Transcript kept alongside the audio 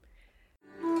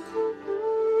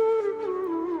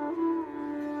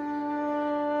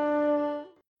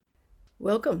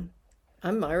Welcome.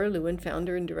 I'm Myra Lewin,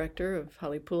 founder and director of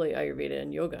Halipule Ayurveda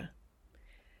and Yoga.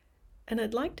 And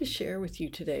I'd like to share with you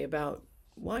today about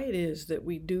why it is that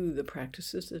we do the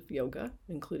practices of yoga,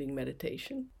 including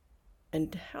meditation,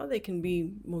 and how they can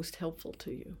be most helpful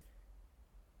to you.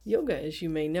 Yoga, as you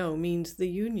may know, means the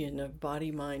union of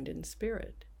body, mind, and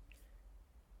spirit.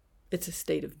 It's a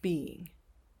state of being,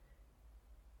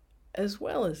 as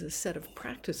well as a set of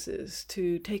practices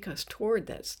to take us toward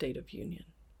that state of union.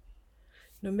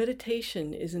 Now,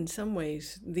 meditation is in some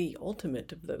ways the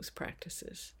ultimate of those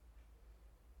practices.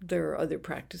 There are other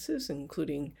practices,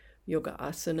 including yoga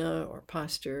asana or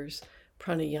postures,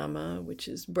 pranayama, which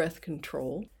is breath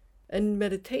control, and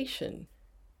meditation,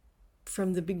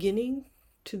 from the beginning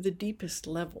to the deepest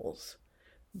levels,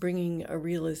 bringing a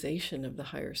realization of the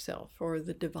higher self or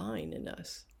the divine in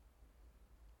us,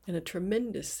 and a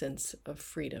tremendous sense of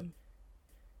freedom.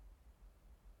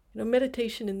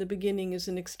 Meditation in the beginning is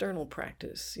an external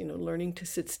practice. Learning to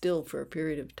sit still for a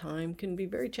period of time can be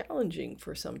very challenging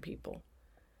for some people.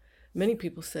 Many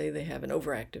people say they have an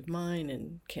overactive mind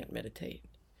and can't meditate.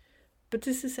 But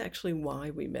this is actually why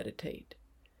we meditate.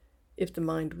 If the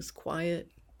mind was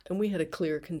quiet and we had a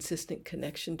clear, consistent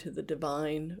connection to the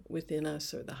divine within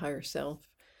us or the higher self,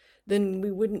 then we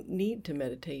wouldn't need to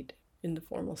meditate in the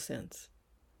formal sense.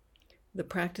 The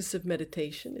practice of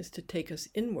meditation is to take us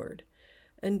inward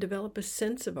and develop a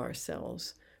sense of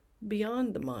ourselves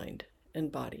beyond the mind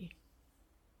and body.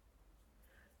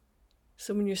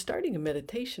 So when you're starting a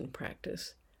meditation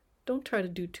practice, don't try to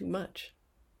do too much.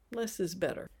 Less is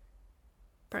better.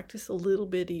 Practice a little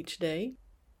bit each day,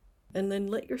 and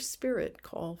then let your spirit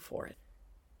call for it.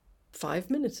 5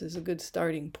 minutes is a good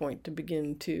starting point to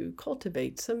begin to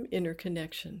cultivate some inner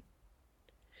connection.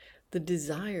 The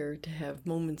desire to have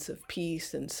moments of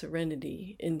peace and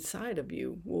serenity inside of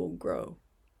you will grow.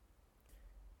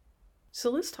 So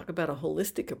let's talk about a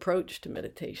holistic approach to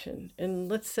meditation,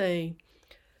 and let's say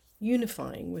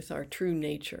unifying with our true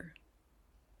nature.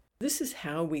 This is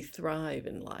how we thrive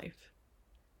in life.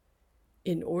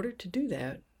 In order to do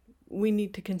that, we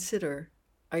need to consider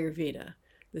Ayurveda,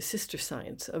 the sister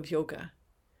science of yoga.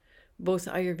 Both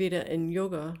Ayurveda and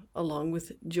yoga, along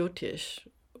with Jyotish,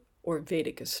 or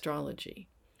Vedic astrology,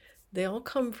 they all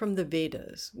come from the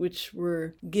Vedas, which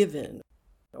were given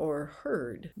or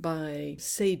heard by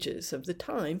sages of the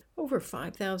time over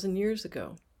 5,000 years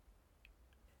ago.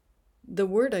 The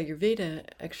word Ayurveda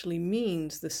actually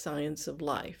means the science of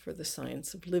life or the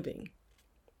science of living.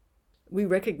 We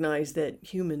recognize that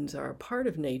humans are a part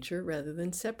of nature rather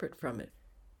than separate from it.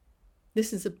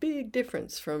 This is a big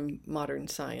difference from modern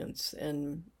science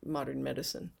and modern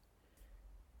medicine.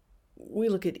 We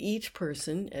look at each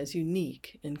person as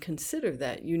unique and consider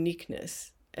that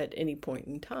uniqueness at any point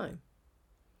in time.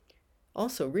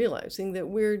 Also realizing that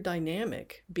we're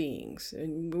dynamic beings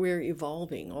and we're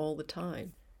evolving all the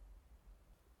time.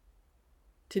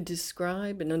 To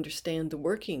describe and understand the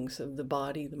workings of the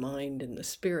body, the mind, and the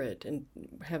spirit, and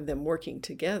have them working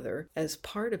together as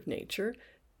part of nature,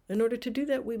 in order to do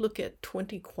that, we look at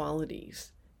 20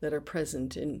 qualities that are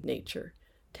present in nature,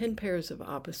 10 pairs of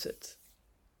opposites.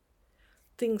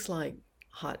 Things like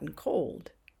hot and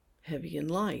cold, heavy and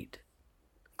light,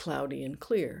 cloudy and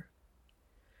clear.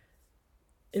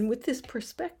 And with this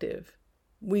perspective,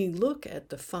 we look at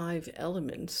the 5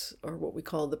 elements, or what we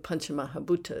call the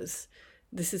Panchamahabhutas.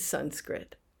 This is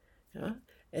Sanskrit.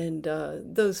 And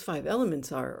those 5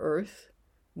 elements are earth,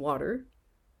 water,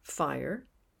 fire,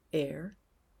 air,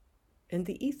 and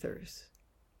the ethers,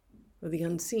 or the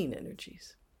unseen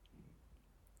energies.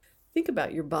 Think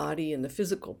about your body and the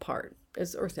physical part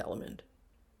as earth element.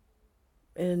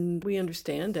 And we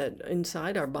understand that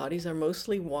inside our bodies are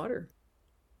mostly water.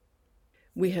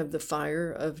 We have the fire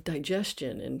of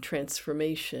digestion and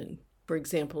transformation. For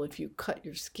example, if you cut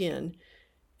your skin,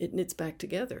 it knits back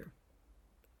together.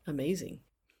 Amazing.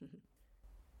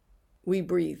 We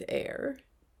breathe air,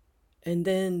 and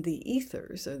then the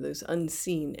ethers are those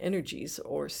unseen energies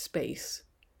or space.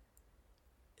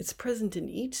 It's present in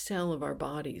each cell of our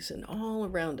bodies and all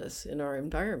around us in our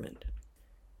environment.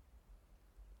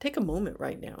 Take a moment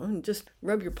right now and just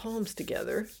rub your palms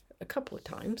together a couple of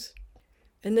times,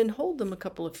 and then hold them a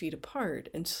couple of feet apart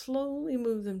and slowly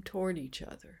move them toward each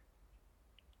other.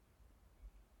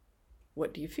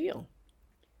 What do you feel?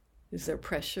 Is there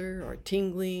pressure or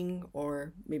tingling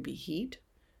or maybe heat?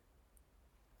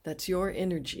 That's your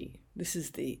energy. This is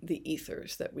the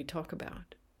ethers that we talk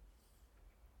about.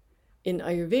 In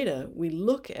Ayurveda, we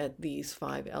look at these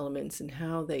 5 elements and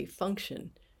how they function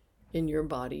in your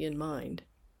body and mind.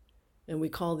 And we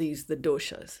call these the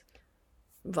doshas.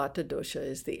 Vata dosha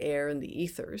is the air and the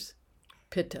ethers.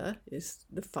 Pitta is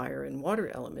the fire and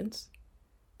water elements.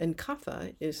 And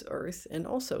kapha is earth and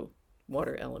also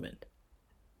water element.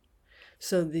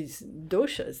 So these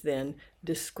doshas then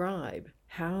describe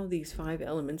how these 5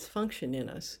 elements function in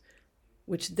us,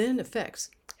 which then affects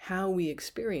how we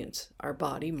experience our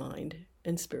body, mind,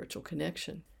 and spiritual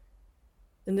connection.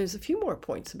 And there's a few more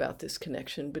points about this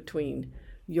connection between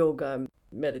yoga,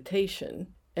 meditation,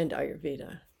 and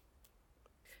Ayurveda.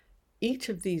 Each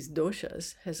of these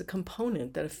doshas has a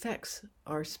component that affects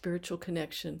our spiritual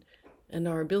connection and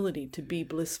our ability to be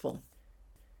blissful.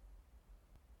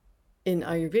 In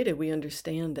Ayurveda, we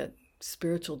understand that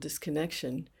spiritual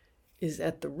disconnection is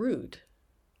at the root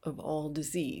of all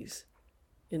disease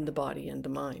in the body and the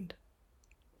mind.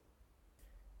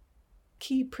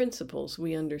 Key principles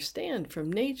we understand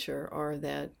from nature are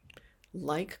that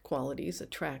like qualities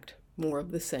attract more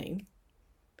of the same,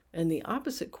 and the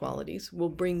opposite qualities will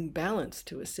bring balance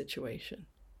to a situation.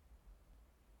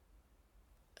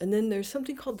 And then there's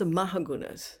something called the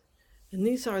mahagunas, and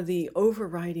these are the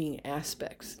overriding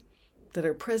aspects that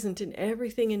are present in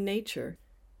everything in nature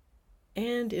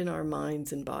and in our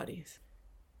minds and bodies.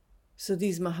 So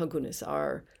these mahagunas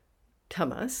are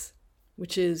tamas,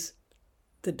 which is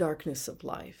the darkness of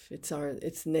life. It's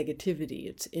negativity,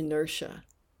 it's inertia.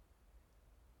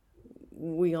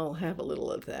 We all have a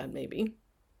little of that, maybe.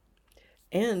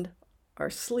 And our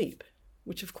sleep,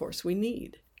 which of course we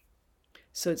need.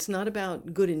 So it's not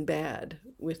about good and bad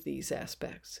with these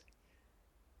aspects.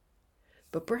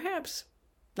 But perhaps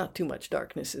not too much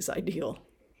darkness is ideal.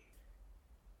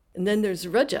 And then there's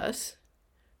rajas,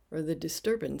 or the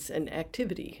disturbance and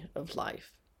activity of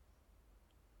life.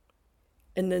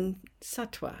 And then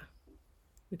sattva,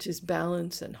 which is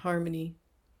balance and harmony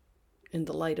and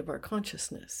the light of our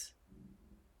consciousness.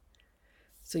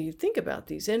 So you think about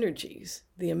these energies,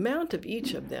 the amount of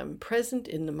each of them present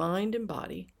in the mind and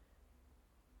body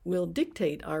will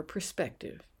dictate our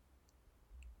perspective,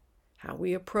 how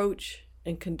we approach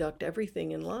and conduct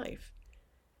everything in life,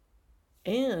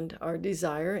 and our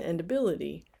desire and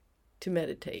ability to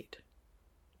meditate.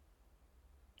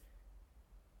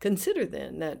 Consider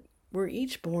then that we're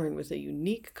each born with a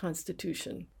unique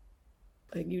constitution,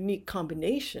 a unique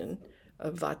combination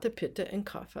of vata, pitta, and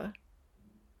kapha,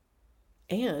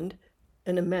 and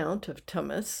an amount of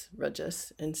tamas,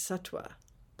 rajas, and sattva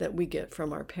that we get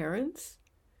from our parents,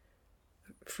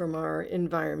 from our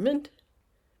environment,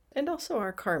 and also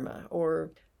our karma,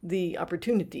 or the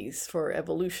opportunities for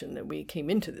evolution that we came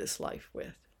into this life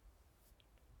with.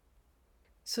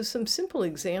 So some simple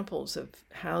examples of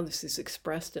how this is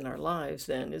expressed in our lives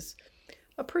then is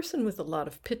a person with a lot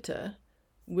of pitta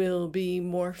will be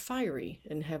more fiery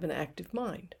and have an active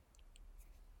mind.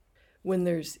 When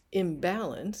there's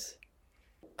imbalance,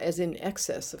 as in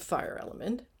excess of fire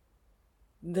element,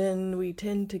 then we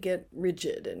tend to get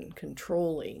rigid and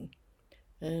controlling,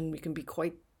 and we can be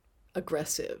quite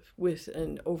aggressive with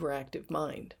an overactive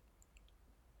mind.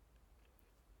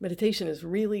 Meditation is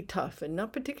really tough and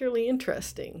not particularly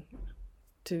interesting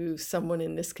to someone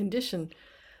in this condition,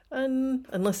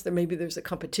 unless there's a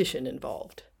competition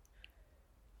involved.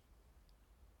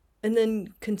 And then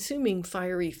consuming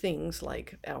fiery things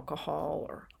like alcohol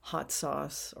or hot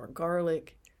sauce or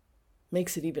garlic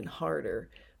makes it even harder,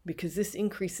 because this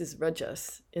increases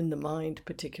rajas in the mind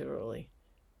particularly,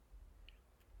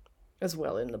 as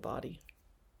well in the body.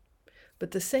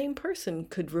 But the same person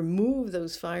could remove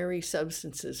those fiery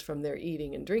substances from their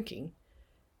eating and drinking,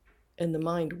 and the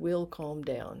mind will calm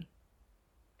down,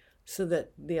 so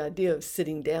that the idea of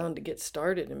sitting down to get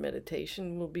started in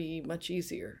meditation will be much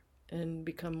easier and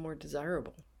become more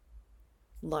desirable.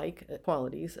 Like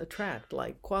qualities attract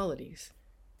like qualities.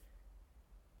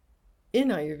 In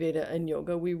Ayurveda and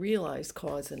yoga, we realize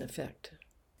cause and effect.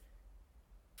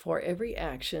 For every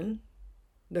action,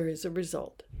 there is a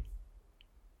result.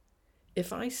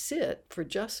 If I sit for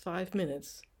just 5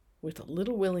 minutes with a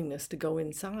little willingness to go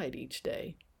inside each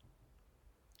day,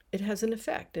 it has an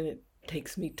effect, and it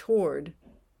takes me toward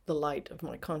the light of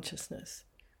my consciousness.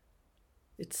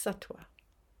 It's sattva.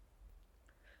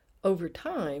 Over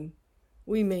time,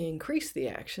 we may increase the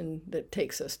action that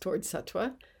takes us toward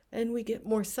sattva, and we get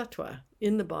more sattva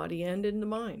in the body and in the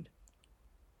mind.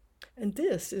 And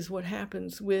this is what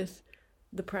happens with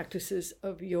the practices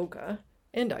of yoga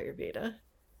and Ayurveda,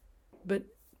 but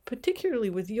particularly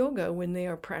with yoga when they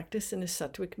are practiced in a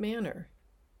sattvic manner.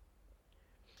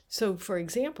 So, for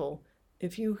example,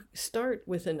 if you start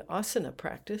with an asana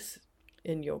practice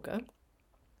in yoga,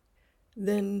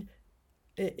 then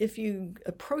if you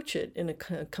approach it in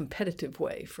a competitive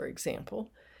way, for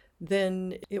example,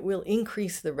 then it will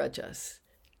increase the rajas.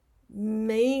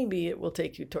 Maybe it will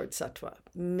take you toward sattva,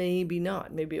 maybe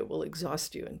not. Maybe it will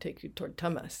exhaust you and take you toward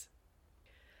tamas.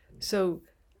 So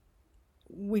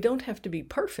we don't have to be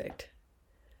perfect,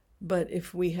 but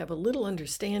if we have a little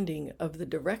understanding of the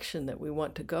direction that we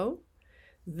want to go,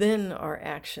 then our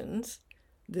actions,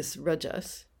 this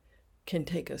rajas, can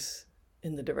take us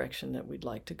in the direction that we'd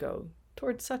like to go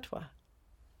towards sattva.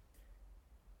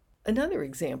 Another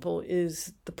example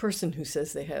is the person who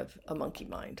says they have a monkey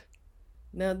mind.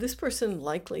 Now, this person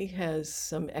likely has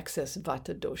some excess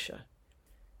vata dosha.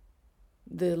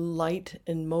 The light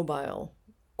and mobile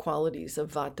qualities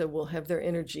of vata will have their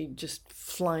energy just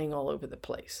flying all over the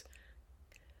place.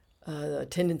 A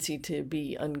tendency to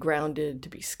be ungrounded, to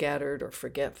be scattered or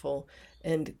forgetful,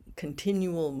 and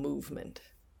continual movement.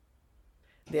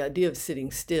 The idea of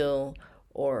sitting still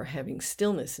or having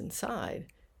stillness inside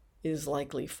is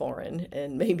likely foreign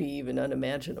and maybe even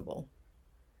unimaginable.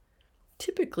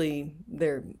 Typically,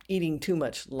 they're eating too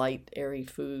much light, airy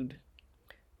food,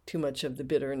 too much of the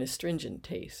bitter and astringent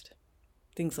taste,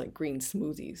 things like green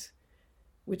smoothies,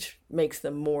 which makes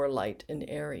them more light and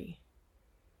airy.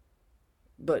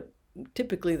 But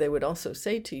typically they would also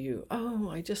say to you, "Oh,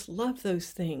 I just love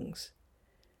those things."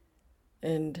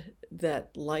 And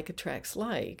that like attracts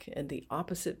like, and the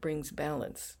opposite brings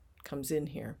balance comes in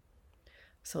here.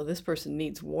 So this person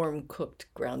needs warm, cooked,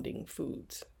 grounding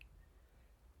foods.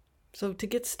 So to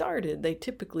get started, they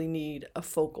typically need a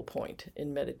focal point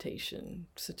in meditation,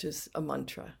 such as a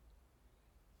mantra.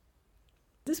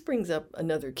 This brings up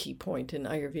another key point in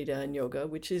Ayurveda and yoga,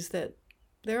 which is that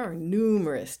there are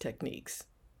numerous techniques,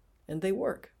 and they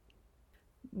work.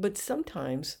 But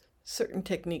sometimes certain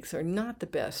techniques are not the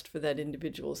best for that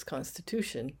individual's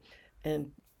constitution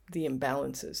and the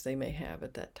imbalances they may have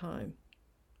at that time.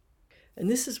 And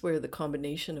this is where the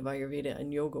combination of Ayurveda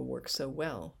and yoga works so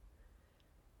well.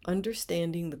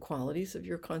 Understanding the qualities of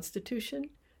your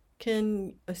constitution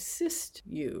can assist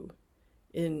you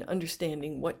in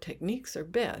understanding what techniques are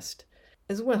best,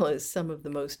 as well as some of the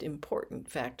most important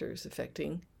factors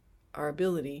affecting our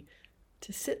ability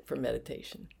to sit for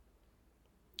meditation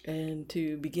and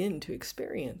to begin to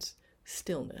experience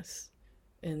stillness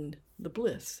and the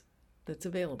bliss that's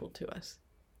available to us.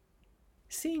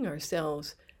 Seeing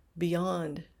ourselves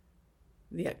beyond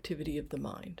the activity of the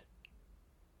mind.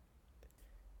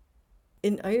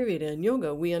 In Ayurveda and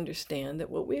yoga, we understand that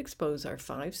what we expose our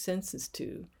five senses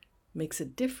to makes a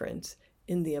difference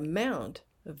in the amount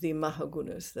of the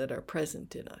mahagunas that are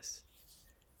present in us.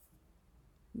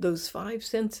 Those five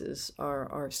senses are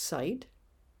our sight,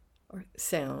 our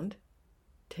sound,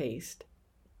 taste,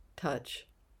 touch,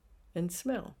 and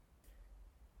smell.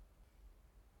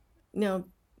 Now,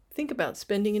 think about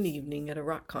spending an evening at a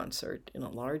rock concert in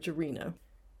a large arena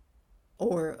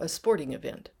or a sporting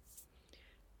event.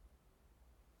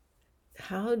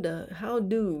 How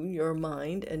do your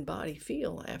mind and body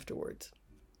feel afterwards?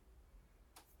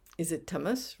 Is it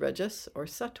tamas, rajas, or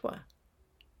sattva?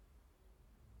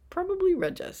 Probably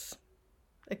rajas.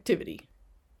 Activity.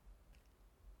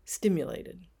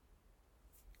 Stimulated.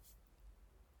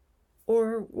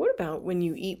 Or what about when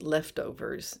you eat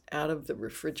leftovers out of the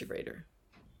refrigerator?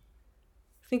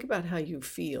 Think about how you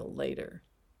feel later.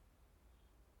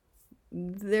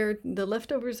 The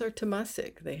leftovers are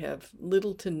tamasic. They have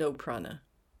little to no prana.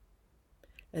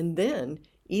 And then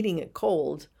eating it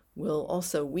cold will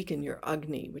also weaken your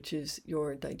agni, which is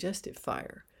your digestive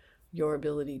fire, your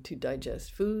ability to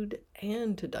digest food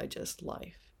and to digest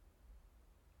life.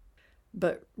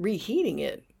 But reheating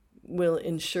it will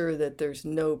ensure that there's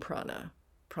no prana,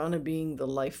 prana being the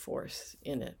life force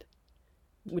in it,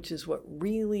 which is what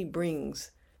really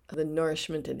brings the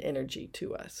nourishment and energy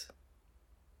to us.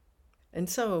 And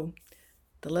so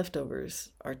the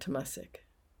leftovers are tamasic.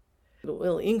 It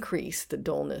will increase the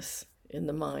dullness in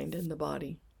the mind and the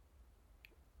body.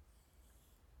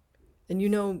 And you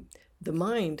know, the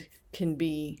mind can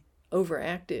be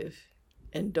overactive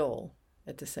and dull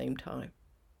at the same time.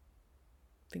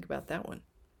 Think about that one.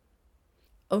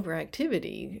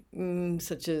 Overactivity,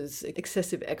 such as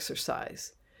excessive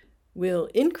exercise, will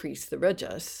increase the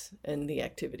rajas and the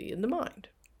activity in the mind.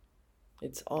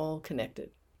 It's all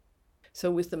connected. So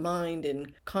with the mind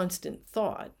in constant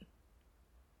thought,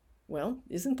 well,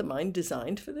 isn't the mind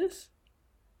designed for this?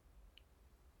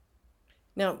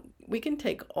 Now, we can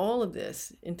take all of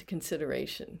this into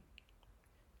consideration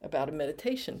about a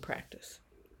meditation practice.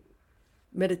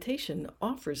 Meditation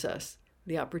offers us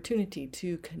the opportunity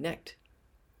to connect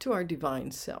to our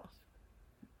divine self,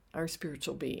 our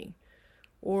spiritual being,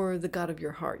 or the God of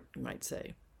your heart, you might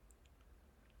say,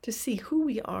 to see who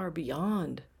we are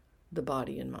beyond the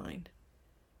body and mind.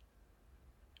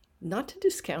 Not to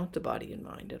discount the body and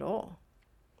mind at all,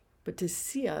 but to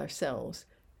see ourselves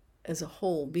as a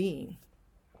whole being.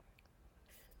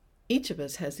 Each of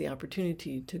us has the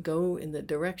opportunity to go in the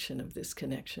direction of this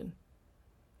connection,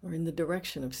 or in the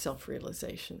direction of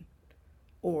self-realization,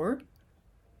 or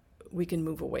we can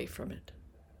move away from it.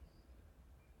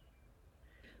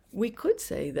 We could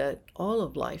say that all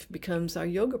of life becomes our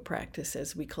yoga practice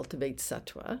as we cultivate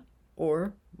sattva,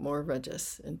 or more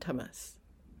rajas and tamas.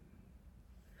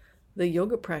 The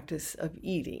yoga practice of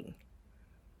eating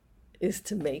is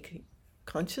to make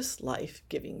conscious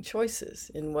life-giving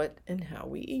choices in what and how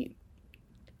we eat.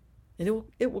 And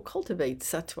it will cultivate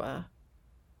sattva,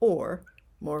 or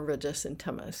more rajas and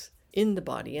tamas, in the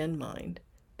body and mind,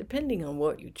 depending on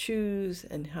what you choose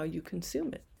and how you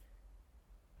consume it.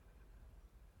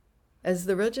 As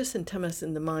the rajas and tamas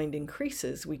in the mind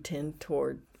increases, we tend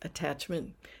toward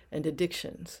attachment and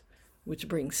addictions, which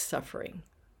brings suffering.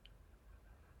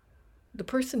 The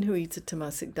person who eats a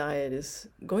tamasic diet is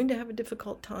going to have a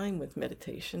difficult time with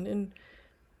meditation and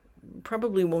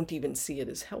probably won't even see it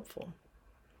as helpful.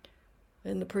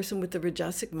 And the person with the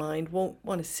rajasic mind won't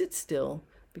want to sit still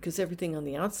because everything on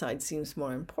the outside seems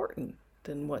more important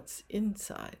than what's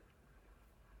inside.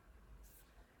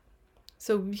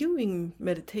 So viewing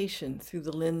meditation through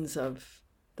the lens of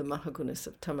the mahagunas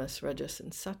of tamas, rajas,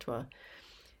 and sattva,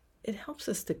 it helps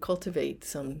us to cultivate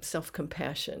some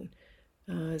self-compassion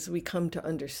as we come to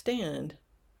understand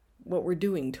what we're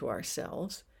doing to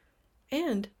ourselves,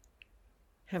 and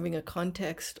having a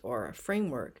context or a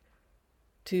framework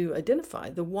to identify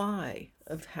the why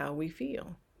of how we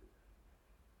feel.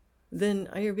 Then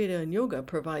Ayurveda and yoga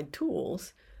provide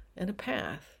tools and a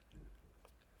path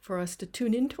for us to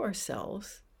tune into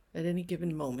ourselves at any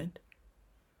given moment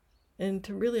and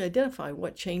to really identify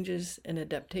what changes and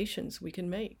adaptations we can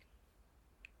make.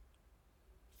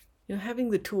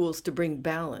 Having the tools to bring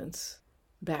balance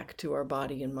back to our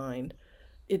body and mind,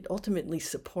 it ultimately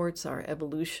supports our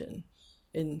evolution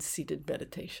in seated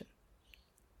meditation.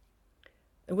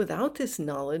 And without this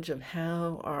knowledge of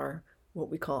how our, what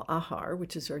we call ahar,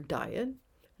 which is our diet,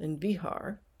 and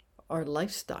vihar, our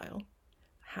lifestyle,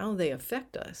 how they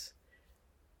affect us,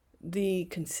 the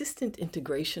consistent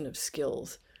integration of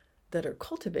skills that are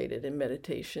cultivated in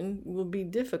meditation will be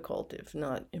difficult, if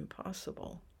not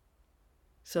impossible.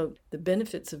 So the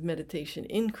benefits of meditation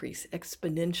increase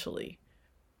exponentially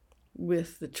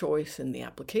with the choice and the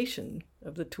application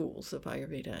of the tools of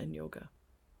Ayurveda and yoga.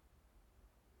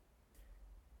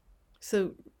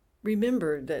 So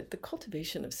remember that the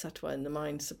cultivation of sattva in the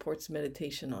mind supports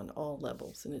meditation on all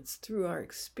levels, and it's through our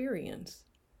experience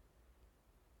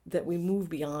that we move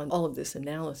beyond all of this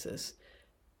analysis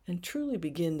and truly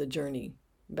begin the journey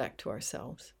back to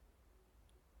ourselves.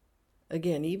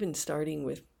 Again, even starting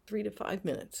with 3 to 5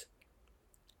 minutes,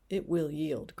 it will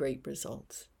yield great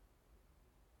results.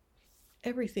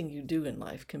 Everything you do in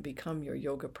life can become your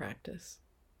yoga practice.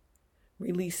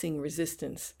 Releasing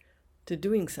resistance to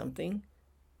doing something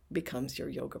becomes your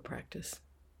yoga practice.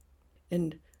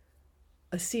 And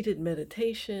a seated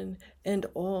meditation and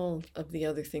all of the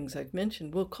other things I've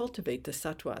mentioned will cultivate the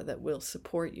sattva that will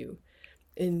support you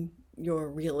in your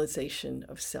realization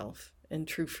of self and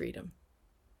true freedom.